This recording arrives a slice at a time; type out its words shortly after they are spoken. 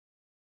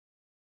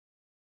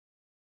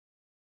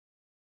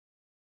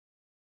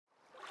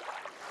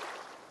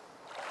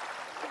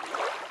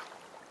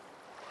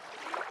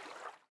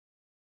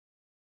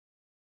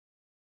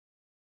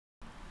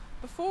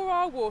Before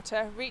our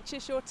water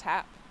reaches your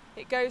tap,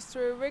 it goes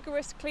through a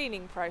rigorous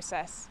cleaning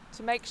process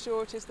to make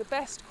sure it is the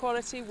best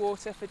quality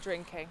water for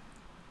drinking.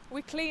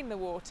 We clean the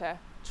water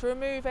to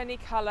remove any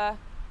colour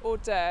or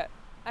dirt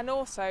and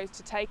also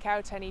to take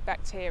out any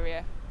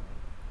bacteria.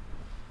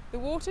 The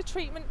water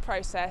treatment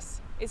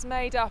process is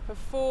made up of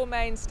 4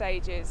 main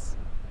stages: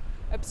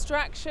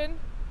 abstraction,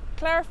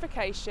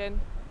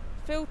 clarification,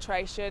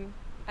 filtration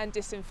and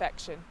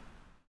disinfection.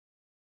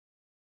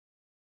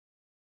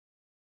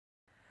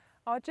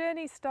 Our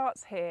journey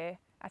starts here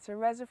at a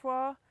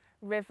reservoir,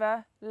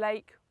 river,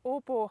 lake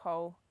or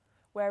borehole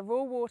where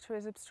raw water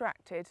is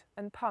abstracted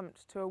and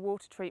pumped to a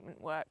water treatment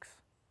works.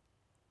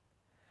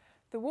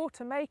 The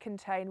water may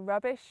contain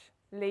rubbish,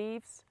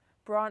 leaves,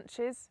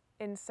 branches,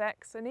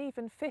 insects and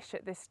even fish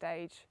at this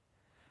stage,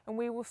 and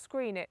we will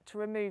screen it to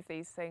remove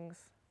these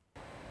things.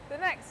 The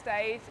next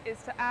stage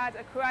is to add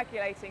a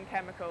coagulating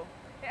chemical.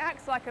 It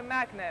acts like a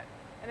magnet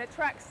and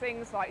attracts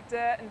things like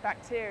dirt and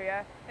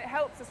bacteria. It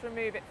helps us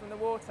remove it from the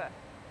water.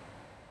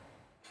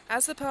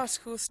 As the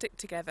particles stick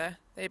together,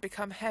 they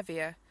become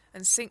heavier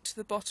and sink to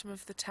the bottom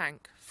of the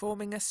tank,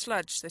 forming a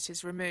sludge that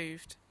is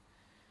removed.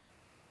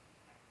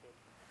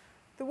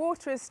 The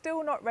water is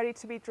still not ready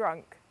to be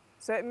drunk,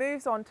 so it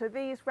moves on to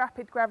these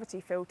rapid gravity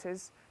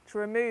filters to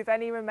remove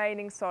any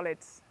remaining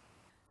solids.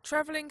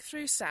 Travelling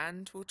through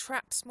sand will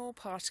trap small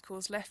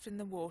particles left in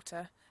the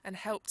water and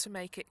help to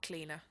make it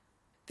cleaner.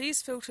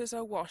 These filters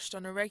are washed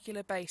on a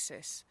regular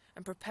basis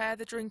and prepare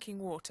the drinking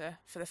water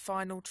for the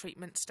final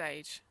treatment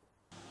stage.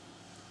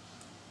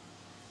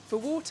 For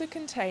water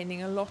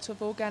containing a lot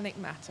of organic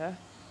matter,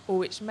 or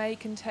which may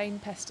contain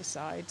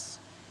pesticides,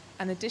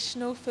 an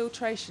additional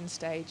filtration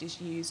stage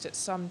is used at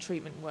some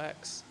treatment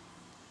works.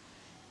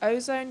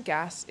 Ozone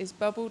gas is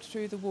bubbled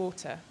through the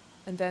water,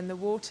 and then the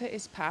water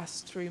is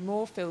passed through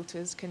more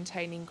filters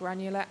containing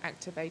granular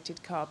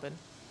activated carbon.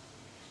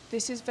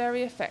 This is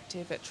very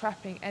effective at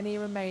trapping any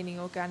remaining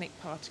organic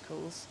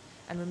particles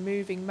and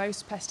removing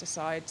most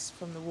pesticides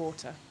from the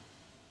water.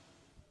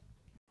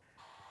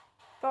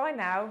 By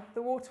now,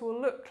 the water will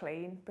look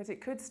clean, but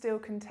it could still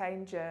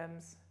contain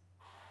germs.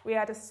 We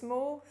add a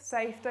small,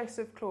 safe dose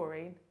of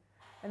chlorine,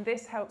 and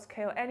this helps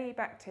kill any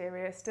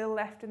bacteria still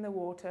left in the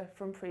water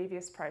from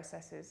previous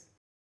processes.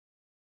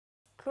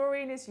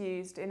 Chlorine is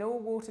used in all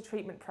water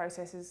treatment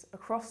processes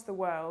across the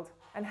world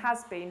and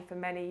has been for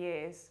many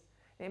years.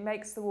 It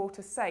makes the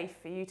water safe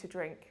for you to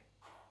drink.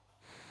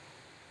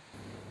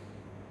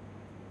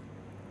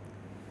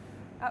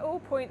 At all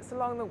points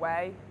along the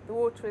way, the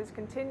water is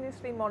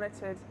continuously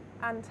monitored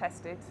and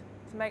tested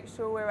to make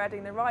sure we're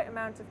adding the right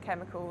amount of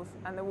chemicals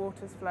and the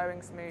water's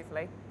flowing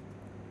smoothly.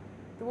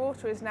 The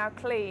water is now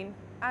clean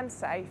and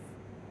safe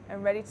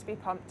and ready to be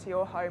pumped to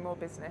your home or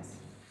business.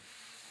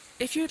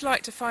 If you'd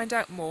like to find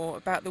out more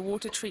about the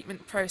water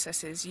treatment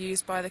processes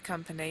used by the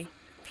company,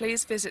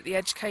 please visit the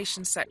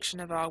education section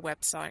of our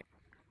website.